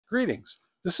Greetings,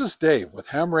 this is Dave with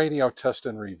Ham Radio Test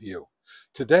and Review.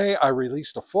 Today I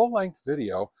released a full-length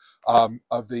video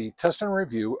of the test and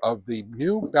review of the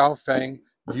new Baofeng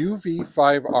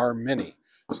UV-5R Mini.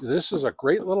 So this is a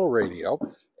great little radio,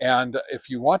 and if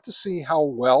you want to see how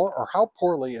well or how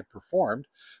poorly it performed,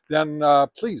 then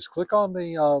please click on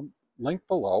the link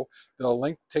below. The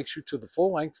link takes you to the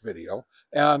full-length video,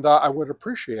 and I would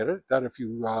appreciate it that if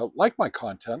you like my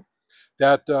content,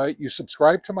 that you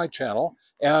subscribe to my channel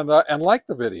and like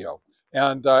the video.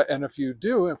 And if you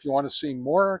do, if you want to see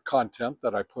more content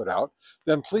that I put out,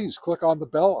 then please click on the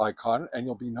bell icon and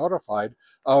you'll be notified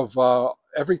of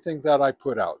everything that I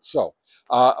put out. So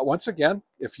once again,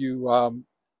 if you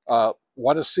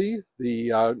want to see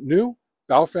the new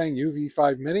Baofeng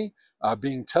UV5 Mini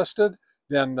being tested,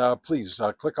 then please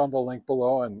click on the link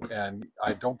below, and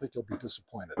I don't think you'll be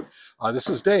disappointed. This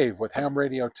is Dave with Ham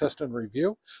Radio Test and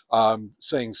Review,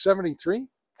 saying 73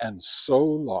 and so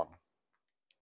long.